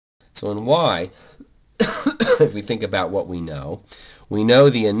So in y, if we think about what we know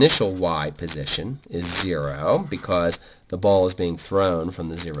the initial y position is 0 because the ball is being thrown from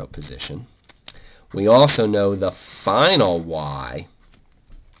the 0 position. We also know the final y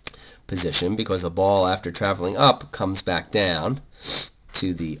position because the ball, after traveling up, comes back down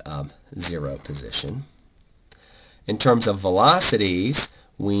to the 0 position. In terms of velocities,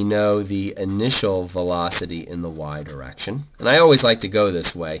 we know the initial velocity in the y direction. And I always like to go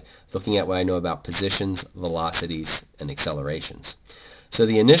this way, looking at what I know about positions, velocities, and accelerations. So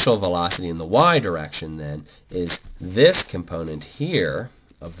the initial velocity in the y direction, then, is this component here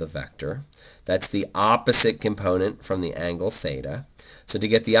of the vector. That's the opposite component from the angle theta. So to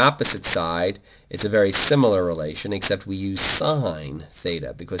get the opposite side, it's a very similar relation, except we use sine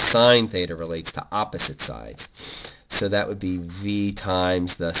theta, because sine theta relates to opposite sides. So that would be v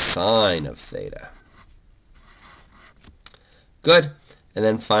times the sine of theta. Good. And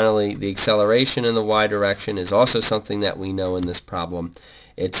then finally, the acceleration in the y direction is also something that we know in this problem.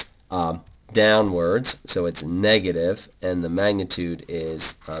 It's downwards, so it's negative, and the magnitude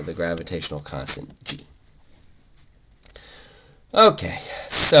is the gravitational constant g. Okay,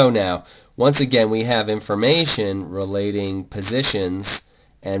 so now, once again, we have information relating positions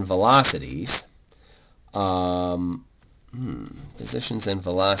and velocities. Positions and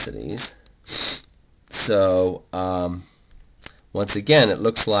velocities. So, once again, it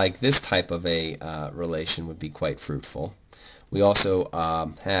looks like this type of a relation would be quite fruitful. We also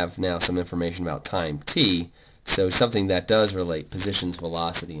have now some information about time t, so something that does relate positions,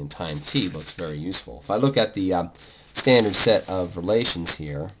 velocity, and time t looks very useful. If I look at the standard set of relations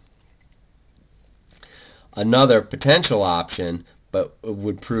here, another potential option, but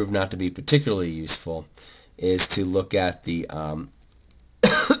would prove not to be particularly useful, is to look at the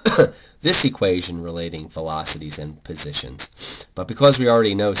this equation relating velocities and positions. But because we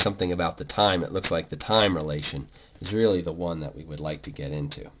already know something about the time, it looks like the time relation is really the one that we would like to get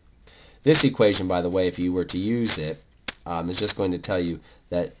into. This equation, by the way, if you were to use it, is just going to tell you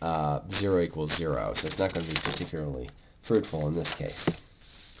that 0 equals 0, so it's not going to be particularly fruitful in this case.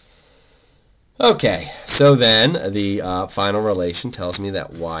 Okay, so then the final relation tells me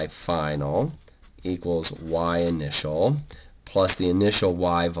that y final equals y initial plus the initial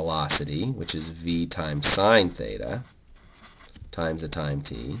y velocity, which is v times sine theta times the time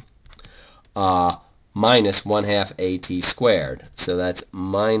t, minus 1/2 at squared. So that's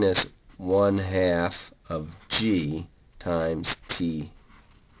minus 1/2 of g times t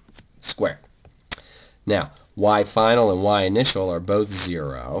squared. Now, y final and y initial are both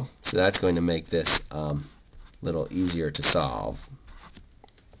 0, so that's going to make this a little easier to solve.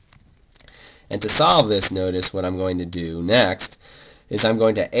 And to solve this, notice what I'm going to do next is I'm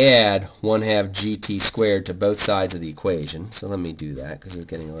going to add 1/2 gt squared to both sides of the equation. So let me do that because it's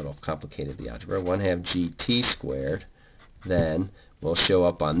getting a little complicated, the algebra. 1/2 gt squared then will show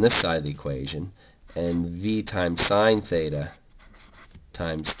up on this side of the equation, and v times sine theta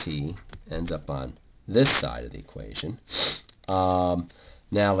times t ends up on this side of the equation.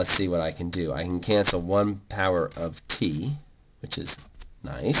 Now let's see what I can do. I can cancel 1 power of t, which is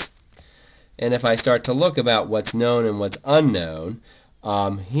nice. And if I start to look about what's known and what's unknown,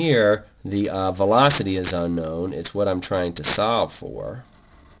 here the velocity is unknown. It's what I'm trying to solve for,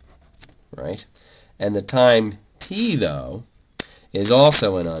 right? And the time t, though, is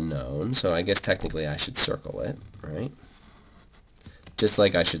also an unknown, so I guess technically I should circle it, right? Just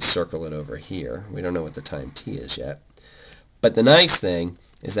like I should circle it over here. We don't know what the time t is yet. But the nice thing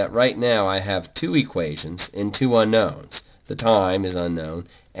is that right now I have two equations in two unknowns. The time is unknown,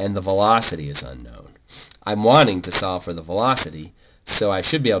 and the velocity is unknown. I'm wanting to solve for the velocity, so I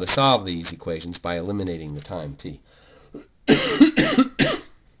should be able to solve these equations by eliminating the time t.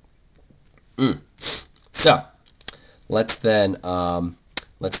 So, let's then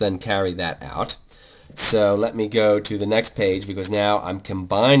carry that out. So let me go to the next page, because now I'm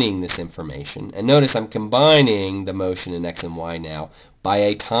combining this information. And notice I'm combining the motion in x and y now by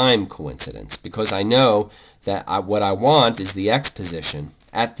a time coincidence, because I know that what I want is the x position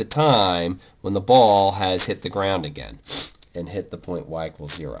at the time when the ball has hit the ground again and hit the point y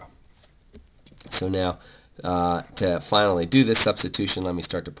equals 0. So now to finally do this substitution, let me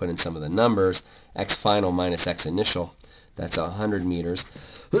start to put in some of the numbers. X final minus x initial, that's 100 meters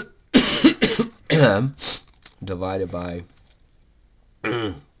divided by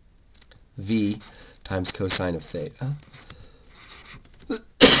v times cosine of theta.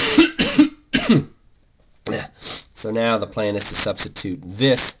 So now the plan is to substitute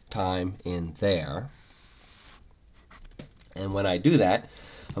this time in there. And when I do that,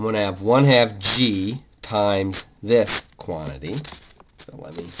 I'm going to have 1/2 g times this quantity. So So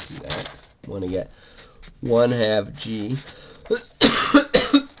let me do that. I want to get 1/2 g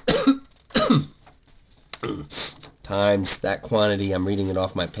times that quantity, I'm reading it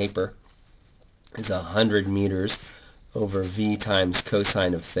off my paper, is 100 meters over v times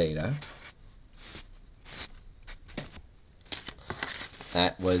cosine of theta.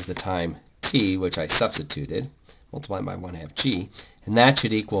 That was the time t, which I substituted, multiplied by 1/2 g, and that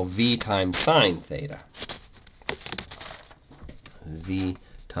should equal v times sine theta. V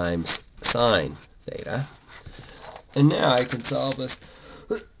times sine theta. And now I can solve this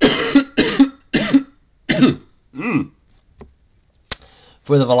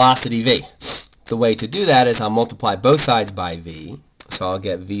for the velocity v. The way to do that is I'll multiply both sides by v, so I'll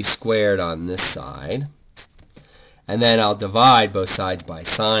get v squared on this side, and then I'll divide both sides by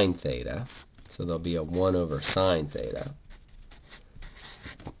sine theta, so there'll be a 1 over sine theta.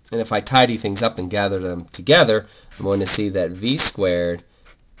 And if I tidy things up and gather them together, I'm going to see that v squared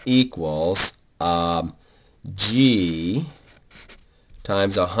equals g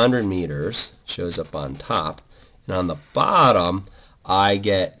times 100 meters, shows up on top, and on the bottom I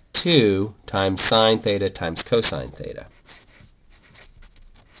get 2 times sine theta times cosine theta.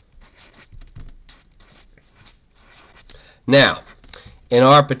 Now, in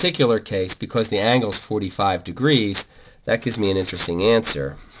our particular case, because the angle is 45 degrees, that gives me an interesting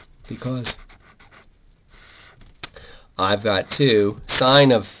answer, because I've got 2,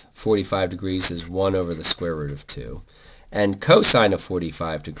 sine of 45 degrees is 1 over the square root of 2, and cosine of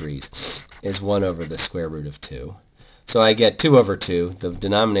 45 degrees is 1 over the square root of 2. So I get 2 over 2. The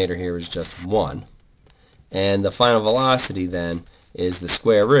denominator here is just 1. And the final velocity then is the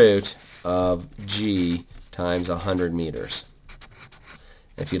square root of g times 100 meters.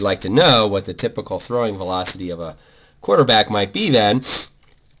 If you'd like to know what the typical throwing velocity of a quarterback might be then,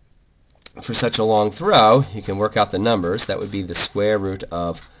 for such a long throw, you can work out the numbers. That would be the square root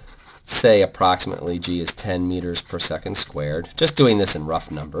of, say, approximately g is 10 meters per second squared. Just doing this in rough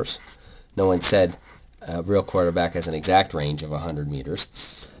numbers. No one said a real quarterback has an exact range of 100 meters.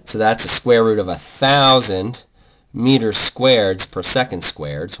 So that's the square root of 1,000 meters squared per second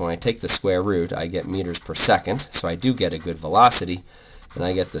squared. So when I take the square root, I get meters per second. So I do get a good velocity, and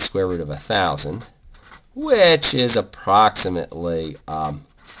I get the square root of 1,000, which is approximately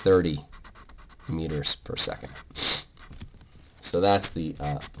 30 meters per second. So that's the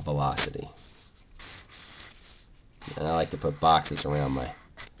velocity. And I like to put boxes around my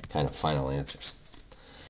kind of final answers.